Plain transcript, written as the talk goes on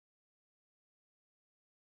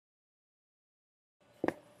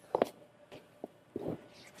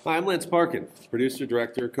Hi, I'm Lance Parkin, producer,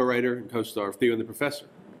 director, co-writer, and co-star of Theo and the Professor.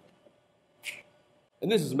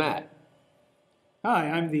 And this is Matt. Hi,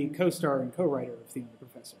 I'm the co-star and co-writer of Theo and the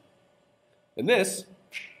Professor. And this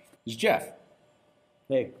is Jeff.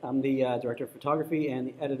 Hey, I'm the director of photography and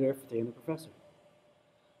the editor for Theo and the Professor.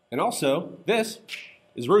 And also, this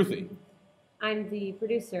is Ruthy. I'm the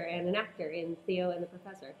producer and an actor in Theo and the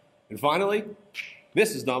Professor. And finally,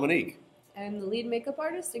 this is Dominique. I'm the lead makeup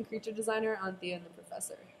artist and creature designer on Theo and the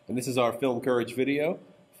Professor. And this is our Film Courage video,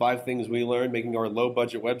 5 things we learned making our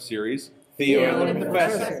low-budget web series, Theo and the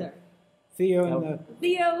Professor. Theo and the...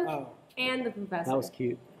 Theo and the Professor. That was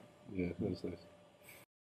cute. Yeah, that was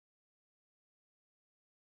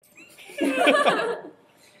nice.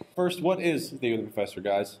 First, what is Theo and the Professor,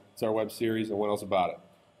 guys? It's our web series, and what else about it?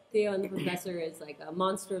 Theo and the Professor is like a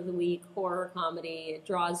monster of the week horror comedy. It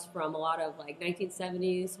draws from a lot of like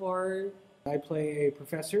 1970s horror. I play a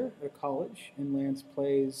professor at college, and Lance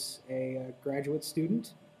plays a graduate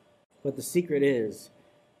student. But the secret is,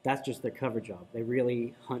 that's just their cover job. They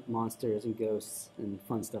really hunt monsters and ghosts and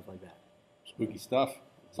fun stuff like that. Spooky stuff.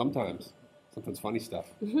 Sometimes. Sometimes funny stuff.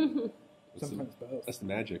 Sometimes both. That's the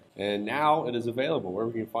magic. And now it is available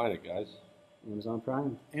wherever you can find it, guys. Amazon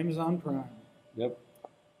Prime. Amazon Prime. Yep.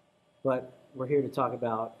 But we're here to talk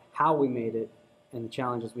about how we made it and the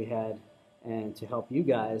challenges we had, and to help you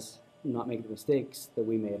guys not make the mistakes that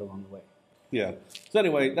we made along the way. Yeah. So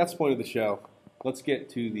anyway, that's the point of the show. Let's get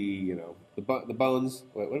to the, the bones.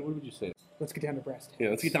 What would you say? Let's get down to brass tacks. Yeah,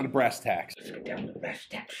 let's get down to brass tacks. Let's get down to the brass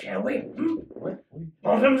tacks, shall we? What?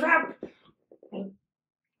 Bottoms up!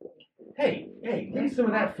 Hey, leave some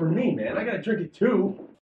of that for me, man. I gotta drink it too.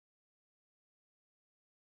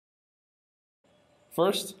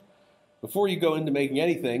 First, before you go into making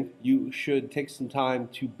anything, you should take some time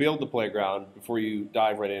to build the playground before you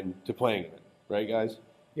dive right into playing in it. Right, guys?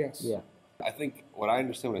 Yes. Yeah. I think what I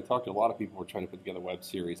understand when I talk to a lot of people who are trying to put together web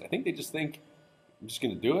series, I think they just think, I'm just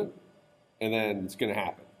going to do it, and then it's going to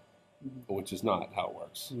happen, which is not how it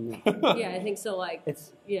works. Yeah, I think so. Like,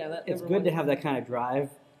 It's it's good to have that kind of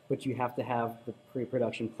drive, but you have to have the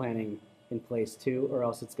pre-production planning in place too, or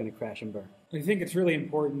else it's going to crash and burn. I think it's really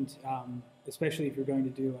important, especially if you're going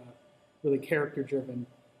to do a really character-driven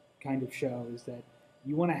kind of show, is that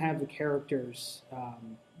you want to have the characters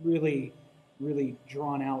really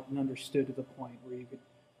drawn out and understood to the point where you could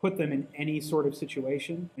put them in any sort of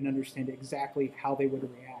situation and understand exactly how they would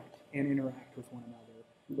react and interact with one another,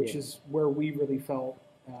 which is where we really felt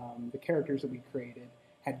the characters that we created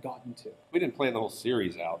had gotten to. We didn't plan the whole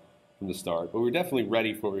series out from the start, but we were definitely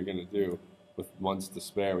ready for what we were going to do with months to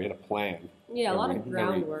spare. We had a plan. Yeah, a lot of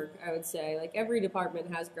groundwork, I would say. Like, every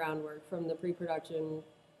department has groundwork from the pre-production,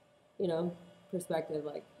 perspective,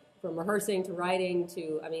 like from rehearsing to writing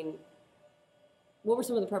to, what were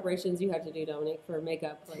some of the preparations you had to do, Dominique, for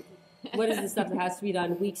makeup? Like, what is the stuff that has to be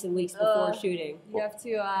done weeks and weeks before shooting? You have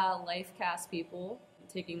to life cast people,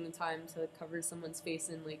 taking the time to cover someone's face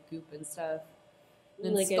in like goop and stuff.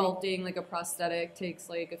 And Like sculpting like a prosthetic takes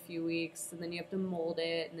like a few weeks, and then you have to mold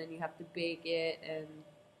it, and then you have to bake it, and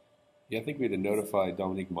Yeah, I think we had to notify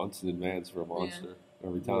Dominique months in advance for a monster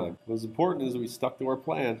every time. What was important is we stuck to our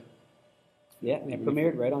plan. Yeah, and it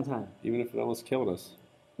premiered right on time. Even if it almost killed us.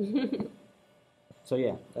 So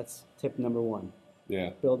yeah, that's tip number 1.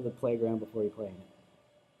 Yeah. Build the playground before you play in it.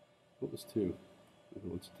 What was 2? Who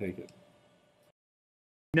wants to take it?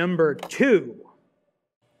 Number 2,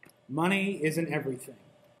 money isn't everything.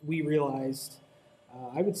 We realized,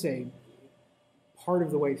 I would say, part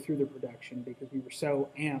of the way through the production, because we were so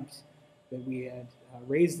amped that we had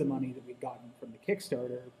raised the money that we'd gotten from the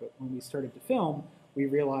Kickstarter, but when we started to film, we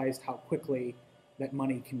realized how quickly that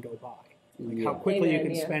money can go by. Like how quickly you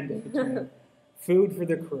can spend it between food for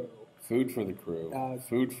the crew. Food for the crew.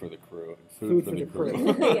 Food for the crew. Food for the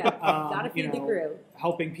crew. Yeah, gotta feed the crew.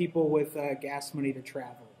 Helping people with gas money to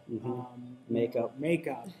travel. Makeup.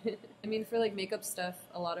 for like makeup stuff,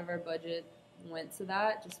 a lot of our budget went to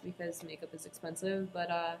that just because makeup is expensive. But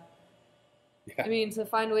to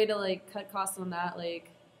find a way to like cut costs on that, like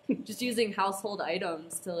just using household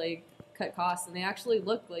items to like cut costs, and they actually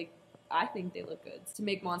look like, I think they look good. To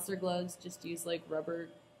make monster gloves, just use like rubber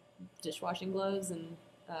dishwashing gloves and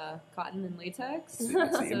cotton and latex. So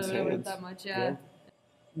it wasn't that much. Yeah.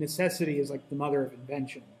 Necessity is like the mother of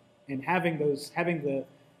invention, and having the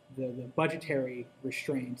budgetary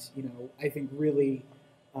restraints, I think really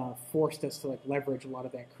forced us to like leverage a lot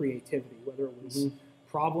of that creativity, whether it was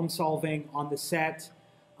problem solving on the set,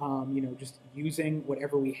 just using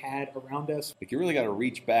whatever we had around us. Like, you really got to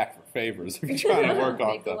reach back for favors if you're trying to work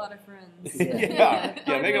off Make a lot of friends.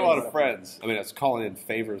 yeah, make a lot of friends. I was calling in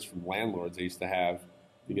favors from landlords I used to have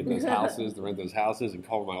to get those houses, to rent those houses, and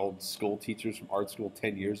call my old school teachers from art school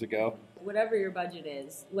 10 years ago. Whatever your budget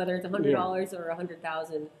is, whether it's $100 or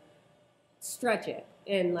 $100,000, stretch it.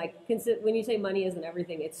 And like, when you say money isn't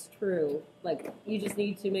everything, it's true. Like, you just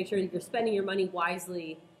need to make sure that you're spending your money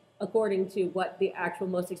wisely according to what the actual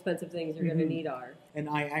most expensive things you're going to need are. And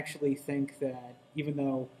I actually think that even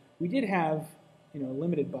though we did have, a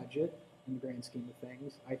limited budget in the grand scheme of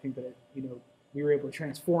things, I think that we were able to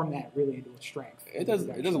transform that really into a strength. It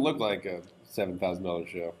doesn't look like a $7,000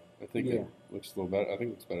 show. I think it looks a little better. I think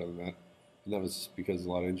it looks better than that. And that was because a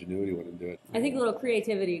lot of ingenuity went into it. I think a little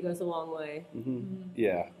creativity goes a long way.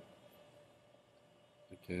 Yeah.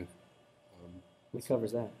 Okay. What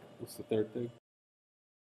covers that? What's the third thing?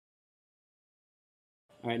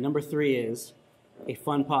 All right, number 3 is a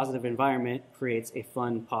fun, positive environment creates a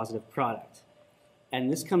fun, positive product.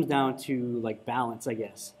 And this comes down to like balance, I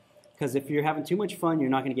guess. Because if you're having too much fun, you're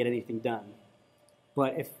not going to get anything done.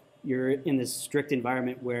 But if you're in this strict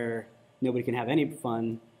environment where nobody can have any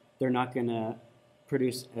fun, they're not going to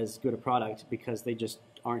produce as good a product because they just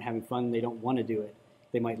aren't having fun. They don't want to do it.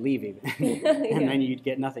 They might leave even. And then you'd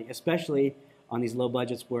get nothing, especially on these low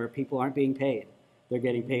budgets where people aren't being paid. They're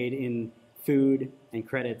getting paid in food and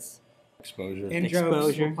credits. Exposure. And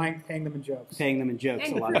jokes. We're paying them in jokes. Paying them in jokes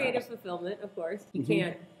And a lot. creative fulfillment, of course. You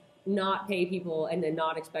can't not pay people and then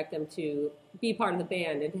not expect them to be part of the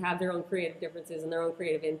band and to have their own creative differences and their own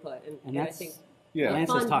creative input. And I think a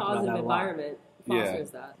fun, positive environment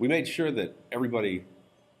fosters that. We made sure that everybody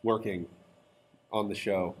working on the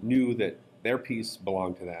show knew that their piece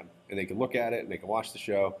belonged to them, and they could look at it and they could watch the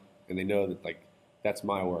show and they know that like that's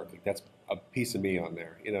my work, like that's a piece of me on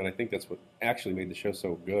there, And I think that's what actually made the show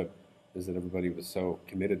so good, is that everybody was so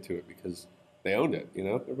committed to it because they owned it.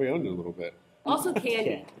 Everybody owned it a little bit. Also,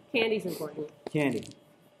 candy. Candy's important. Candy.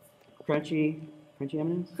 Crunchy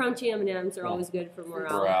M&Ms? Crunchy M&Ms are always good for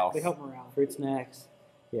morale. They help morale. Fruit snacks.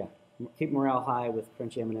 Yeah. Keep morale high with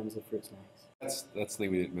crunchy M&Ms and fruit snacks. That's the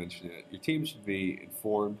thing we didn't mention yet. Your team should be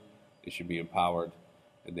informed, they should be empowered,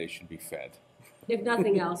 and they should be fed. If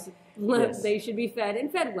nothing else, they should be fed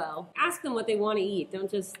and fed well. Ask them what they want to eat. Don't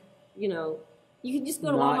just, you can just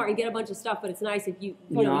go to Walmart and get a bunch of stuff, but it's nice if you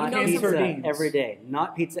know pizza every day.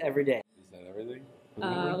 Not pizza every day. Is that everything?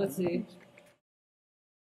 Let's see.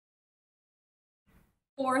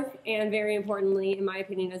 Fourth, and very importantly, in my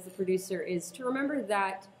opinion as the producer, is to remember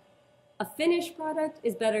that a finished product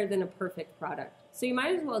is better than a perfect product. So you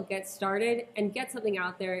might as well get started and get something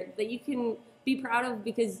out there that you can be proud of,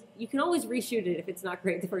 because you can always reshoot it if it's not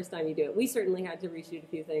great the first time you do it. We certainly had to reshoot a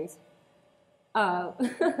few things.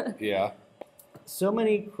 Yeah. So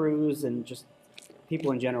many crews and just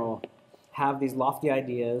people in general have these lofty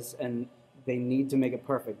ideas and they need to make it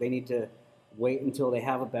perfect. They need to wait until they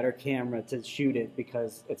have a better camera to shoot it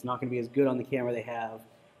because it's not going to be as good on the camera they have,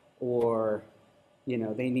 or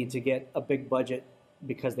they need to get a big budget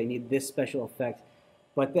because they need this special effect.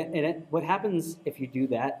 But then what happens if you do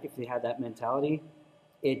that, if you have that mentality,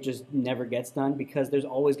 it just never gets done because there's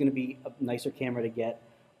always going to be a nicer camera to get,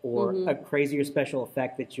 or a crazier special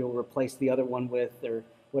effect that you'll replace the other one with, or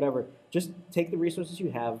whatever. Just take the resources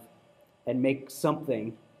you have and make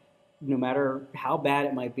something, no matter how bad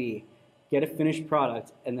it might be. Get a finished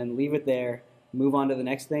product and then leave it there, move on to the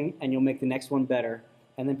next thing, and you'll make the next one better.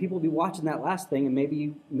 And then people will be watching that last thing, and maybe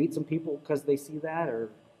you meet some people because they see that, or,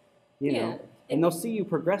 and they'll see you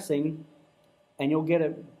progressing, and you'll get a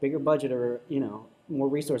bigger budget or, more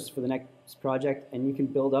resources for the next project, and you can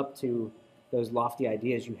build up to those lofty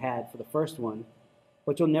ideas you had for the first one,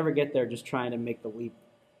 but you'll never get there just trying to make the leap.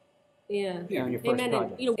 Yeah. On your first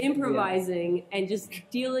project. Improvising and just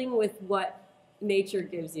dealing with what nature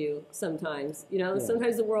gives you sometimes.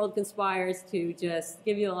 Sometimes the world conspires to just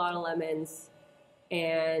give you a lot of lemons,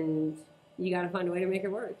 and you got to find a way to make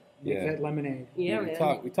it work. Make that lemonade. Yeah,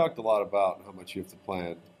 we talked a lot about how much you have to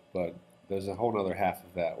plan, but there's a whole other half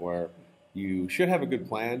of that where you should have a good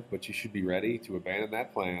plan, but you should be ready to abandon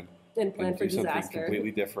that plan and plan for do something disaster.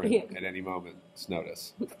 Completely different at any moment's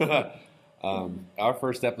notice. Our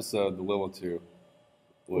first episode, The Little Two,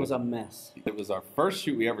 was a mess. It was our first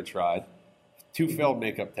shoot we ever tried. 2 failed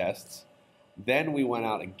makeup tests. Then we went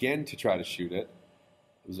out again to try to shoot it.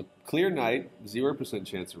 It was a clear night, 0%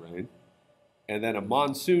 chance of rain. And then a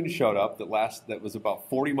monsoon showed up that was about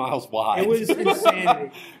 40 miles wide. It was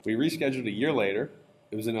insanity. We rescheduled a year later.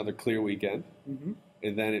 It was another clear weekend.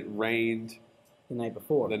 And then it rained the night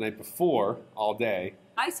before all day.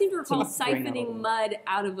 I seem to recall siphoning mud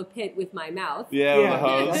out of a pit with my mouth. Yeah, with a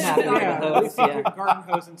hose. Garden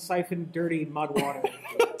hose and siphoned dirty mud water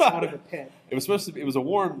out of a pit. It was a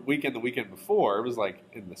warm weekend the weekend before. It was like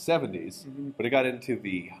in the 70s, but it got into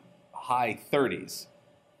the high 30s.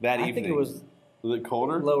 that I evening. think it was it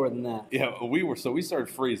colder? lower than that. Yeah, we started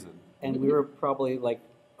freezing. And we were probably like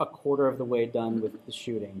a quarter of the way done with the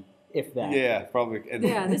shooting, if that. Yeah, probably. And,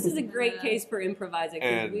 Yeah, this is a great case for improvising.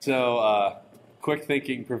 And so quick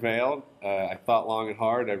thinking prevailed. I thought long and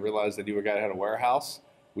hard. I realized I knew a guy that had a warehouse.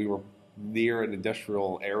 We were near an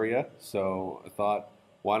industrial area, so I thought,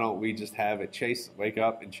 why don't we just have it wake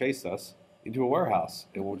up and chase us into a warehouse,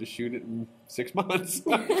 and we'll just shoot it in 6 months.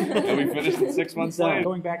 And we finished it 6 months later.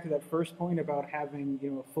 Going back to that first point about having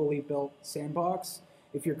a fully built sandbox,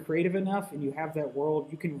 if you're creative enough and you have that world,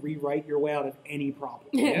 you can rewrite your way out of any problem.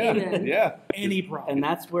 Yeah, yeah. Any problem. And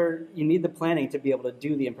that's where you need the planning to be able to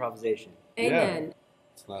do the improvisation. Amen. Yeah.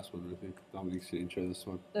 It's the last one, Ruthie. Dominique should intro this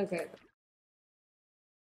one. Okay.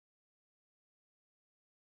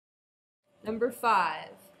 Number 5.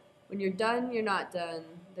 When you're done, you're not done.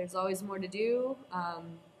 There's always more to do.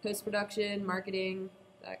 Post-production, marketing,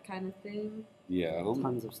 that kind of thing. Yeah.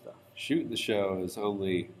 Tons of stuff. Shooting the show is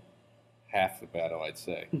only half the battle, I'd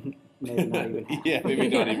say. Maybe not even half. Yeah, maybe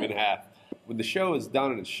not even half. When the show is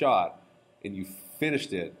done and it's shot, and you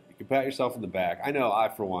finished it, you can pat yourself in the back. I know I,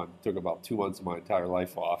 for one, took about 2 months of my entire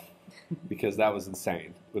life off because that was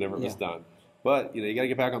insane whenever it was done. But, you got to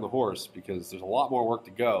get back on the horse because there's a lot more work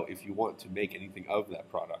to go if you want to make anything of that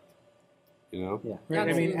product. Yeah. Right.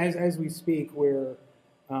 I mean, as we speak, we're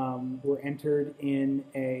entered in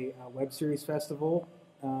a web series festival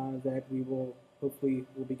that we will hopefully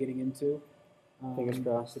be getting into. Fingers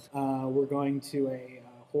crossed. We're going to a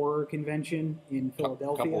horror convention in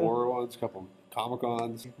Philadelphia. A couple horror ones, a couple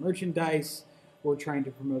Comic-Cons. Merchandise. We're trying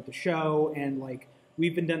to promote the show, and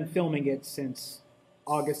we've been done filming it since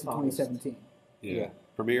August of 2017. Yeah.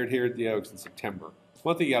 Premiered here at the Oaks in September.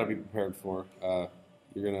 One thing you got to be prepared for.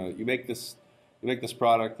 You make this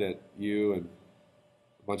product that you and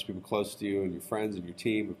a bunch of people close to you and your friends and your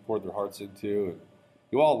team have poured their hearts into, and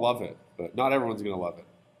you all love it, but not everyone's going to love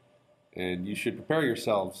it. And you should prepare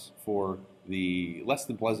yourselves for the less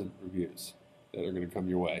than pleasant reviews that are going to come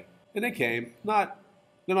your way. And they came. They're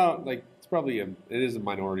not it is a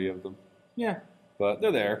minority of them. Yeah. But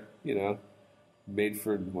they're there, made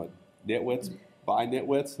for nitwits by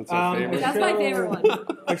nitwits. That's our favorite. That's my favorite one.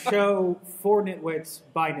 A show for nitwits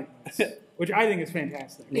by nitwits, which I think is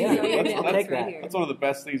fantastic. Yeah, I'll take that. That's one of the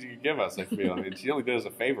best things you could give us, I feel. I mean, she only did us a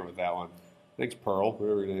favor with that one. Thanks, Pearl,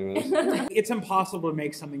 whoever your name is. It's impossible to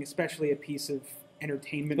make something, especially a piece of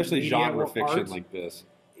entertainment, especially media genre or fiction art. like this.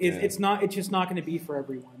 It's just not going to be for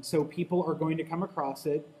everyone. So people are going to come across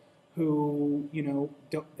it who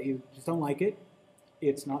they just don't like it.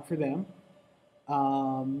 It's not for them.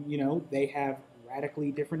 They have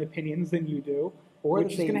radically different opinions than you do,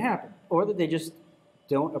 which is going to happen. Or that they just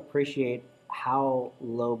don't appreciate how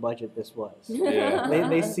low budget this was. Yeah.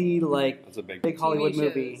 They see That's a big Hollywood TV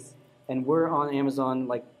movie, shows. and we're on Amazon,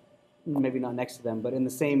 maybe not next to them, but in the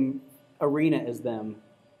same arena as them,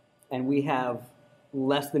 and we have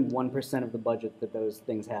less than 1% of the budget that those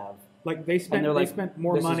things have. They spent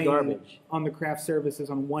more "This is money garbage." on the craft services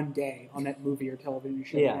on one day on that movie or television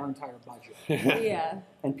show Yeah. than our entire budget. Yeah.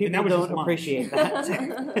 And people that was just don't lunch. appreciate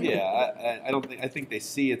that. Yeah, I think they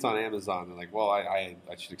see it's on Amazon. They're like, well, I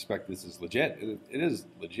should expect this is legit. It is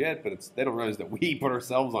legit, but they don't realize that we put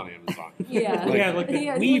ourselves on Amazon. Yeah. We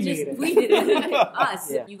made it. We did it. Us.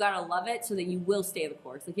 Yeah. You got to love it so that you will stay the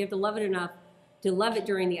course. You have to love it enough to love it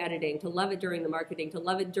during the editing, to love it during the marketing, to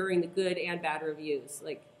love it during the good and bad reviews.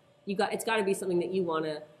 It's got to be something that you want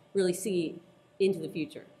to really see into the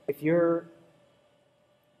future. If you're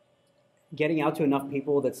getting out to enough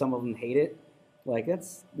people that some of them hate it,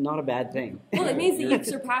 that's not a bad thing. Well, it means that you've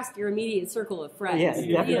surpassed your immediate circle of friends. Yeah,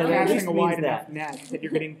 You're definitely. casting a means wide that. enough net that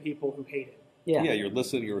you're getting people who hate it. Yeah. Yeah, you're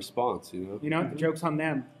listening to your response, The joke's on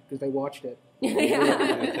them because they watched it.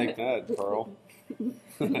 Yeah, take that, Pearl.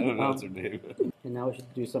 I don't know what's her name. And now we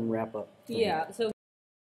should do some wrap up. Yeah. So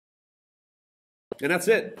And that's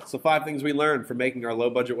it. So 5 things we learned from making our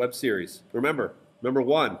low-budget web series. Remember, number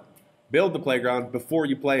 1, build the playground before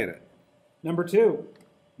you play in it. Number 2,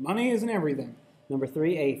 money isn't everything. Number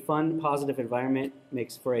 3, a fun, positive environment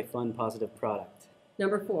makes for a fun, positive product.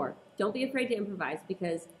 number 4, don't be afraid to improvise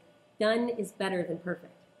because done is better than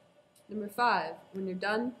perfect. Number 5. When you're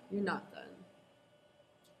done, you're not done.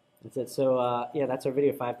 That's it. So, that's our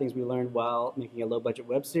video, 5 things we learned while making a low-budget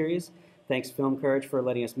web series. Thanks, Film Courage, for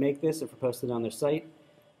letting us make this and for posting it on their site.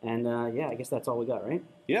 And, I guess that's all we got, right?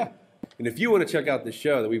 Yeah. And if you want to check out this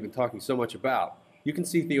show that we've been talking so much about, you can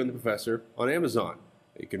see Theo and the Professor on Amazon.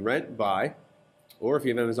 You can rent, buy, or if you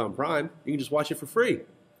have Amazon Prime, you can just watch it for free.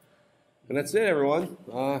 And that's it, everyone.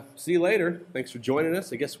 See you later. Thanks for joining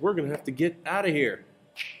us. I guess we're going to have to get out of here.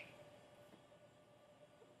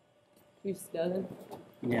 You just go then.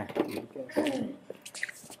 Yeah.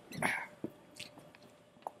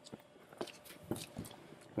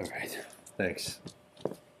 All right. Thanks.